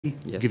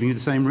giving you the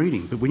same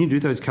reading. But when you do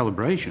those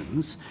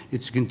calibrations,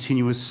 it's a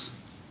continuous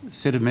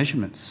set of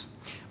measurements.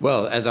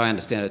 Well, as I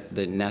understand it,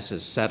 the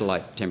NASA's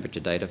satellite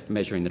temperature data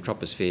measuring the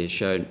troposphere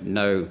showed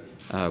no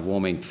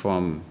warming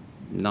from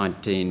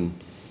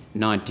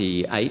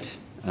 1998,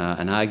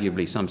 and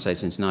arguably some say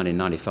since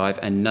 1995,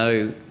 and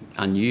no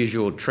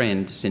unusual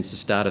trend since the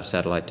start of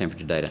satellite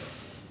temperature data.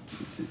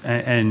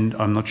 And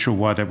I'm not sure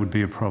why that would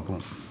be a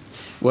problem.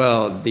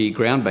 Well, the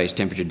ground-based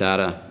temperature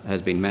data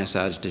has been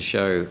massaged to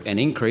show an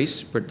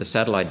increase, but the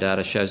satellite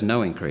data shows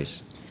no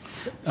increase.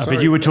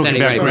 But you were talking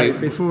about... Sorry,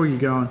 before you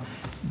go on,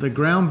 the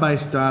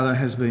ground-based data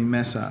has been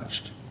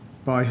massaged.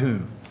 By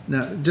whom?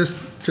 Now,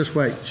 just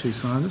wait, Chief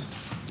Scientist.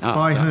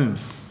 By whom?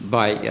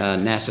 By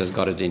NASA's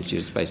Goddard Institute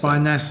of Space By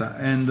Science. NASA.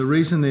 And the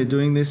reason they're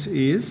doing this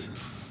is?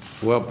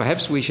 Well,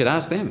 perhaps we should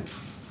ask them.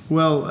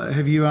 Well,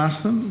 have you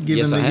asked them?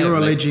 Given that you're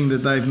alleging that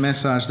they've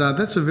massaged data,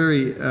 that's a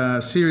very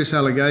serious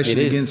allegation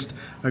against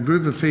a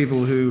group of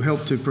people who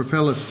helped to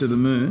propel us to the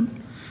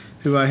moon,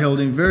 who are held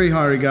in very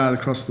high regard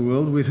across the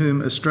world, with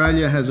whom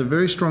Australia has a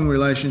very strong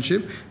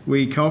relationship.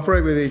 We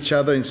cooperate with each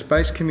other in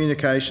space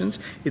communications.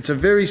 It's a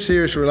very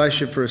serious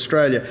relationship for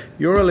Australia.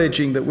 You're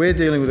alleging that we're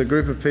dealing with a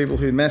group of people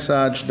who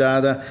massage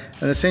data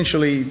and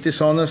essentially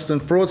dishonest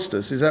and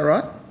fraudsters. Is that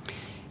right?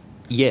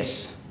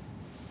 Yes.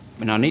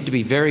 And I need to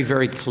be very,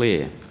 very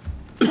clear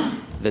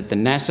that the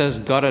NASA's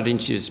Goddard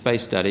Institute of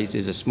Space Studies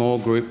is a small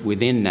group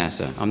within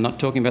NASA. I'm not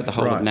talking about the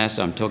whole of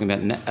NASA. I'm talking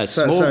about a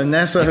small... So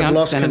NASA have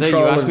lost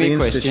control of the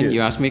institute.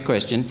 You asked me a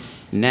question.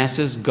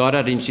 NASA's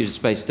Goddard Institute of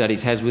Space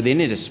Studies has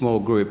within it a small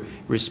group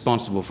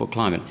responsible for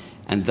climate.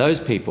 And those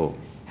people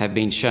have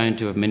been shown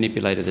to have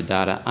manipulated the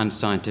data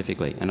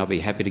unscientifically. And I'll be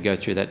happy to go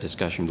through that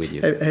discussion with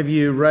you. Have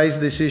you raised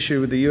this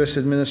issue with the US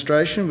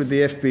administration, with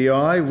the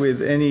FBI,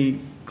 with any...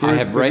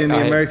 within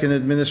the American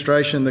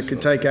administration that could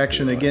take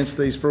action against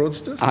these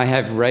fraudsters? I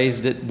have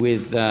raised it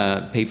with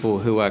people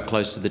who are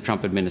close to the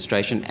Trump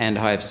administration, and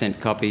I have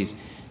sent copies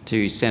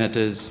to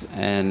senators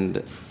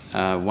and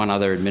one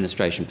other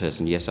administration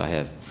person. Yes, I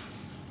have.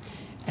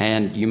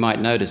 And you might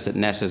notice that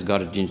NASA's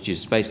Goddard Institute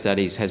of Space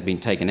Studies has been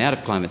taken out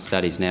of climate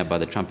studies now by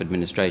the Trump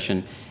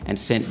administration and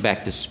sent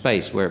back to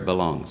space where it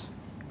belongs.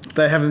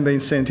 They haven't been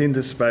sent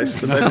into space,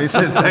 but they've been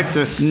sent back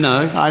to...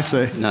 No. I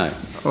see. No.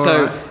 All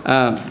so,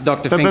 right.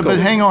 Dr. Finkel... But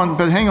hang on,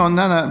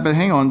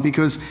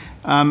 because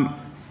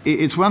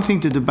it's one thing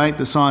to debate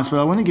the science,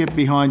 but I want to get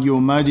behind your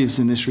motives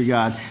in this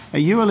regard. Are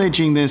you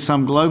alleging there's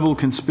some global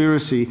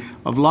conspiracy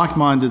of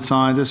like-minded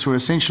scientists who are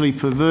essentially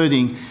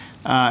perverting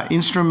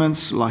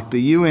instruments like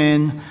the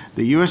UN,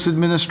 the US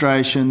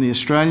administration, the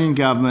Australian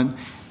government,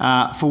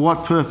 for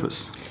what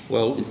purpose?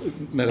 Well,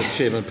 Madam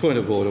Chairman, point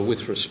of order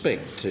with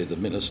respect to the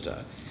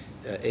Minister.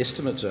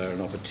 Estimates are an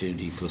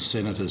opportunity for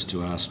senators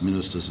to ask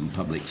ministers and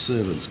public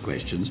servants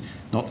questions,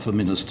 not for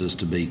ministers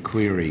to be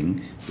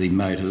querying the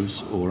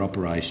motives or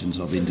operations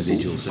of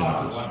individual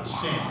senators.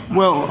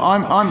 Well,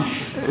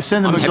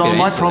 Senator McDonald,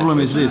 my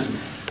problem is this.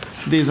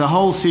 There's a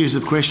whole series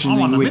of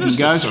questioning we can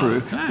go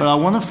through, but I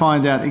want to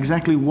find out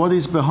exactly what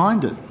is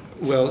behind it.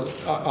 Well,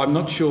 I'm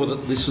not sure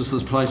that this is the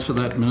place for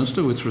that,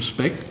 Minister, with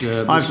respect.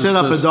 I've set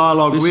up a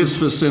dialogue with... This is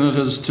for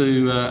senators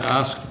to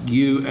ask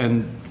you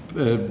and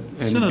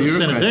Senator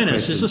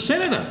Sinodinos is a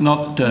senator.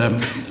 Not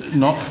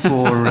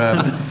for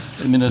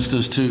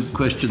ministers to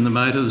question the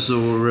motives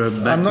or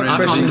background. I'm not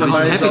questioning the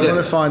motives. I want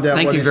to find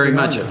out what is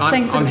behind it.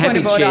 Thank you for the point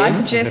of order. I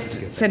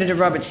suggest, Senator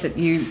Roberts, that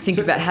you think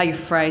about how you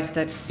phrase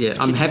that. Yeah,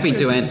 I'm happy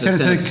to answer.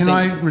 Senator, can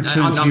I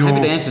return to your... I'm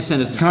happy to answer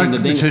Senator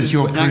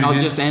Sinodinos'...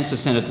 I'll just answer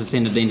Senator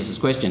Sinodinos'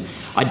 question.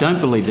 I don't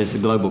believe there's a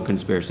global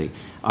conspiracy.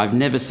 I've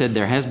never said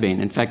there has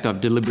been. In fact,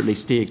 I've deliberately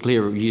steered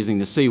clear of using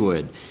the C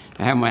word.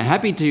 I'm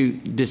happy to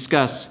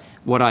discuss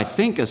what I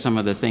think are some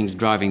of the things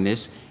driving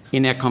this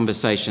in our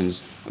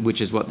conversations,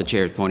 which is what the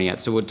Chair is pointing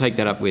out. So we'll take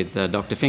that up with Dr. Finkel.